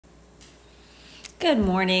Good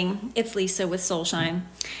morning, it's Lisa with Soulshine,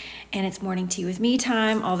 and it's morning tea with me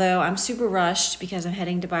time, although I'm super rushed because I'm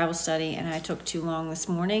heading to Bible study and I took too long this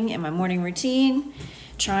morning in my morning routine,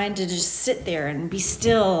 trying to just sit there and be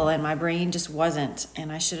still, and my brain just wasn't,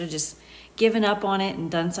 and I should have just given up on it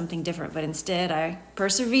and done something different, but instead I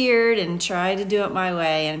persevered and tried to do it my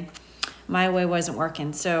way, and my way wasn't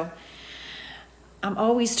working. So I'm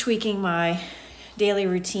always tweaking my daily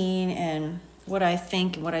routine and what I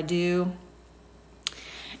think and what I do.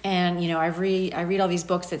 And, I read all these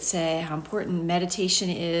books that say how important meditation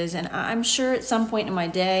is. And I'm sure at some point in my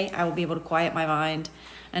day, I will be able to quiet my mind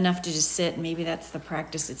enough to just sit. Maybe that's the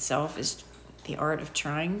practice itself, is the art of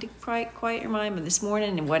trying to quiet your mind. But this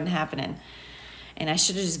morning, it wasn't happening. And I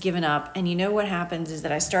should have just given up. And you know what happens is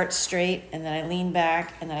that I start straight, and then I lean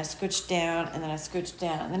back, and then I scooch down, and then I scooch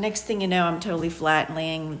down. And the next thing you know, I'm totally flat,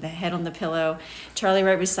 laying the head on the pillow, Charlie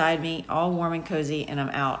right beside me, all warm and cozy, and I'm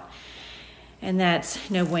out. And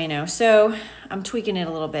that's no bueno. So I'm tweaking it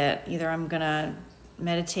a little bit. Either I'm gonna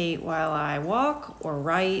meditate while I walk or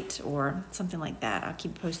write or something like that. I'll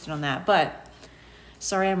keep posted on that. But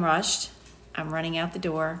sorry I'm rushed. I'm running out the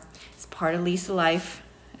door. It's part of Lisa life.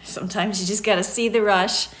 Sometimes you just gotta see the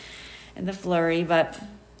rush and the flurry. But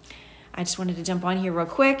I just wanted to jump on here real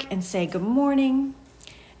quick and say good morning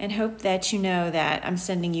and hope that you know that I'm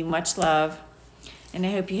sending you much love, and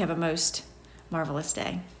I hope you have a most marvelous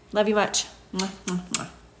day. Love you much. Mwah, mwah,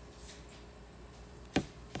 mwah.